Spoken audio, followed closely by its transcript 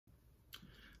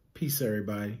Peace,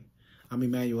 everybody. I'm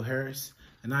Emmanuel Harris,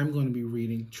 and I'm going to be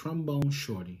reading Trombone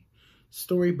Shorty,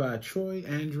 story by Troy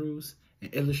Andrews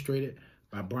and illustrated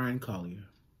by Bryan Collier.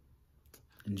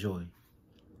 Enjoy.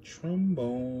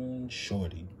 Trombone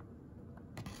Shorty.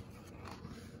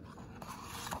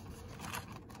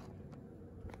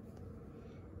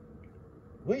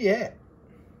 Where you at?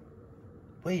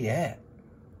 Where you at?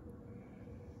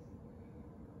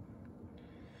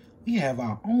 We have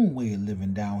our own way of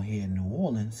living down here in New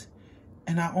Orleans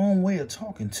and our own way of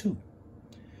talking too.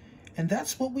 And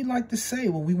that's what we like to say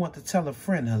when we want to tell a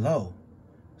friend hello.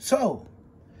 So,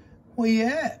 where you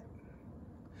at?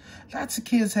 Lots of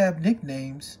kids have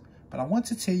nicknames, but I want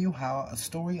to tell you a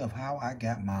story of how I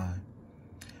got mine.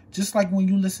 Just like when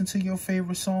you listen to your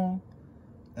favorite song,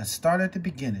 let's start at the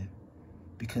beginning,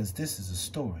 because this is a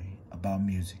story about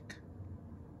music.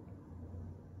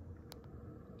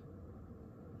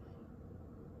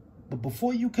 But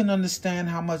before you can understand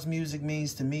how much music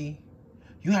means to me,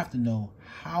 you have to know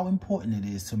how important it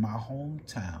is to my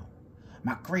hometown,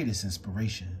 my greatest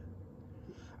inspiration.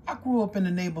 I grew up in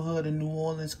a neighborhood in New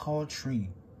Orleans called Tremé.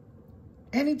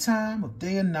 Any time of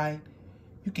day or night,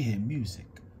 you can hear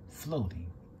music floating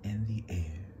in the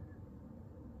air.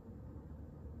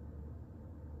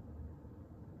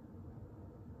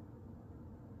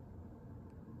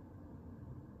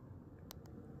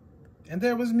 And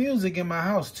there was music in my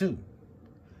house too.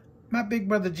 My big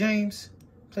brother James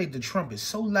played the trumpet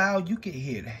so loud you could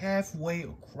hear it halfway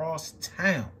across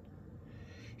town.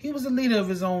 He was the leader of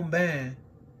his own band,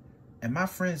 and my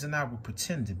friends and I would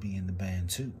pretend to be in the band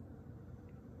too.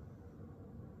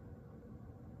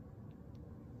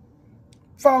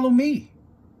 "Follow me,"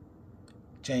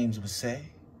 James would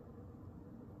say.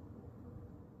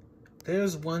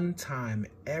 There's one time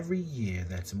every year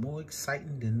that's more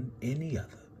exciting than any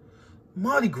other.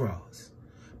 Mardi Gras.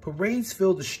 Parades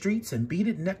fill the streets and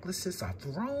beaded necklaces are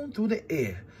thrown through the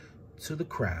air to the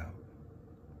crowd.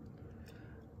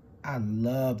 I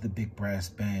love the big brass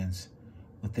bands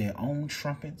with their own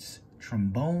trumpets,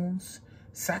 trombones,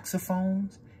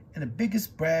 saxophones, and the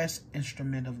biggest brass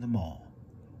instrument of them all,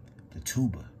 the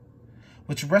tuba,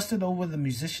 which rested over the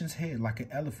musician's head like an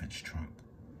elephant's trunk.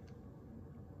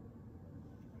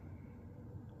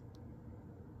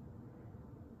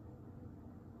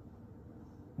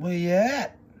 "Where you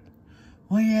at?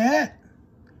 Where you at?"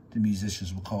 the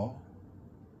musicians would call.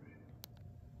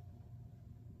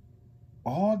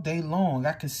 All day long,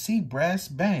 I could see brass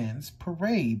bands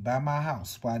parade by my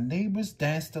house while neighbors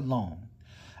danced along.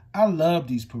 I loved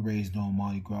these parades during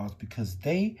Mardi Gras because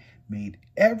they made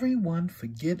everyone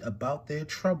forget about their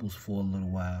troubles for a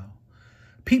little while.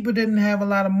 People didn't have a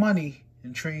lot of money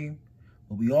in Tremé,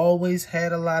 but we always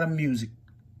had a lot of music.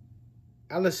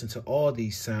 I listened to all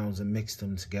these sounds and mixed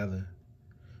them together,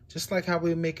 just like how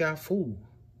we make our food.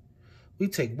 We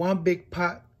take one big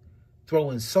pot,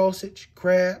 throw in sausage,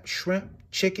 crab, shrimp,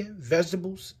 chicken,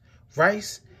 vegetables,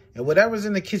 rice, and whatever's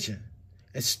in the kitchen,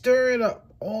 and stir it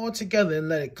up all together and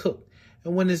let it cook.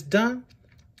 And when it's done,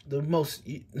 it's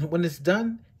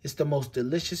the most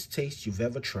delicious taste you've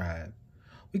ever tried.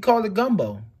 We call it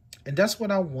gumbo, and that's what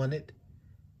I wanted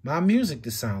my music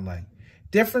to sound like.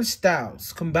 Different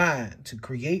styles combined to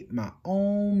create my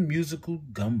own musical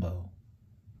gumbo.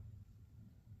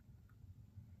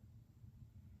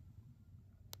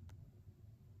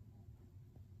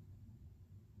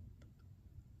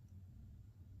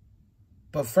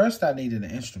 But first I needed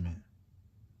an instrument.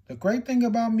 The great thing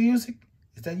about music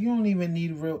is that you don't even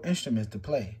need real instruments to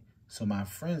play. So my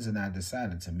friends and I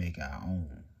decided to make our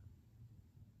own.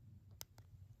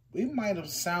 We might have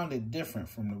sounded different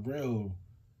from the real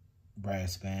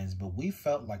brass bands, but we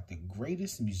felt like the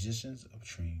greatest musicians of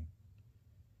Tremé.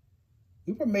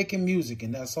 We were making music,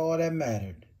 and that's all that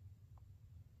mattered.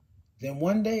 Then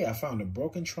one day, I found a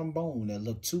broken trombone that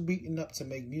looked too beaten up to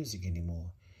make music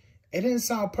anymore. It didn't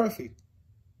sound perfect,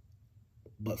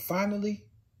 but finally,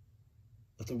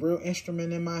 with a real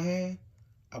instrument in my hand,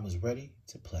 I was ready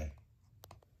to play.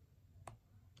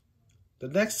 The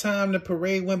next time the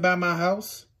parade went by my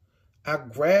house, I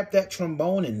grabbed that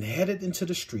trombone and headed into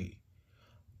the street.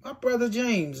 My brother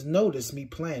James noticed me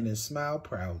playing and smiled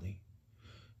proudly.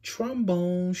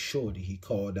 "Trombone Shorty," he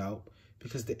called out,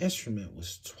 because the instrument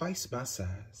was twice my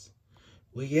size.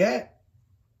 "Where you at?"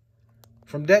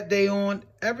 From that day on,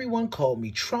 everyone called me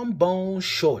Trombone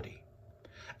Shorty.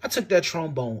 I took that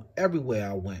trombone everywhere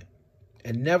I went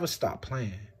and never stopped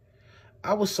playing.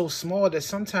 I was so small that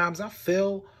sometimes I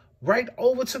fell right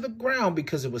over to the ground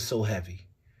because it was so heavy.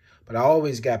 But I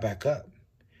always got back up,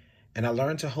 and I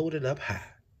learned to hold it up high.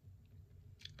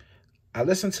 I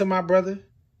listened to my brother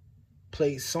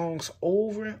play songs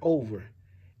over and over,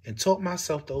 and taught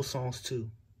myself those songs too.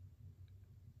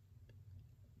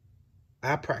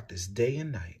 I practiced day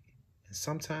and night, and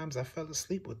sometimes I fell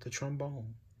asleep with the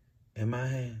trombone in my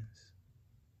hands.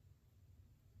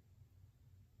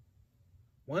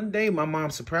 One day, my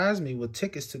mom surprised me with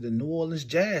tickets to the New Orleans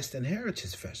Jazz and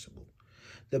Heritage Festival,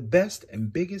 the best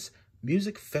and biggest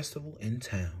music festival in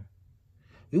town.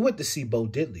 We went to see Bo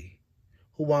Diddley,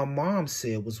 who my mom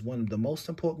said was one of the most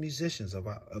important musicians of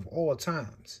all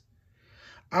times.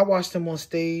 I watched him on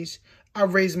stage. I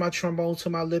raised my trombone to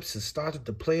my lips and started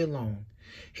to play along.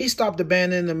 He stopped the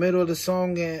band in the middle of the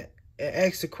song and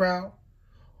asked the crowd,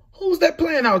 "Who's that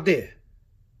playing out there?"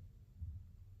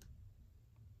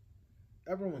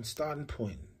 Everyone started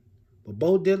pointing, but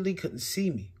Bo Diddley couldn't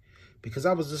see me because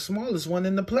I was the smallest one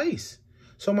in the place.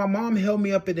 So my mom held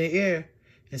me up in the air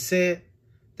and said,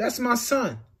 "That's my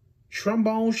son,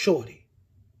 Trombone Shorty."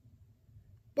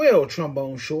 "Well,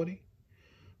 Trombone Shorty,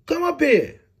 come up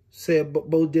here," said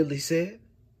Bo Diddley said.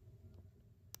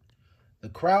 The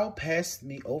crowd passed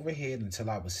me overhead until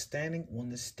I was standing on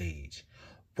the stage,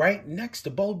 right next to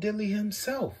Bo Diddley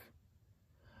himself.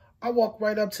 I walked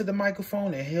right up to the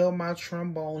microphone and held my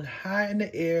trombone high in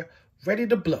the air, ready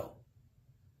to blow.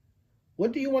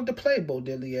 "What do you want to play?" Bo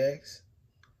Diddley asked.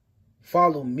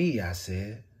 "Follow me," I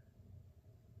said.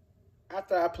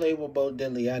 After I played with Bo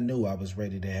Diddley, I knew I was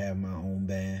ready to have my own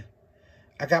band.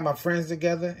 I got my friends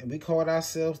together and we called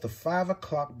ourselves the 5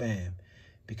 o'clock band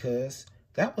because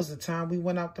that was the time we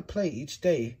went out to play each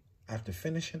day after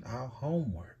finishing our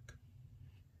homework.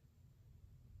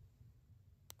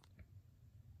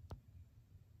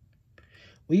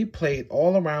 We played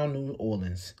all around New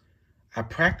Orleans. I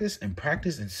practiced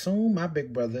and soon my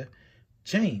big brother,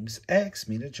 James, asked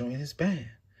me to join his band.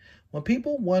 When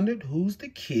people wondered who's the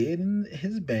kid in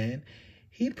his band,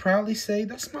 he'd proudly say,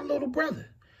 "That's my little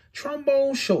brother,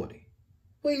 Trombone Shorty.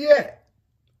 Where you at?"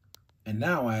 And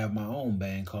now I have my own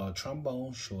band called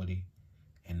Trombone Shorty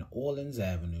Orleans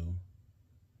Avenue,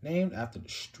 named after the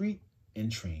street in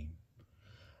Tremé.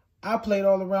 I played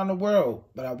all around the world,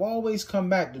 but I've always come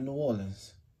back to New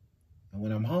Orleans. And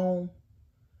when I'm home,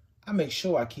 I make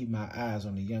sure I keep my eyes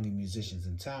on the younger musicians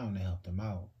in town to help them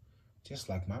out, just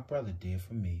like my brother did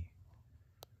for me.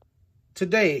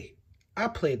 Today, I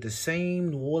played the same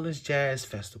New Orleans Jazz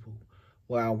Festival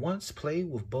where I once played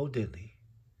with Bo Diddley.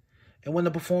 And when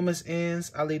the performance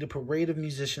ends, I lead a parade of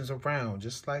musicians around,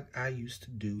 just like I used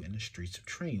to do in the streets of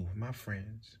Tremé with my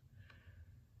friends.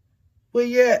 But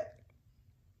yet,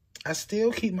 I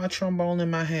still keep my trombone in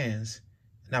my hands,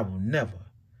 and I will never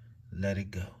let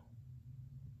it go.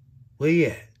 Where you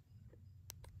at?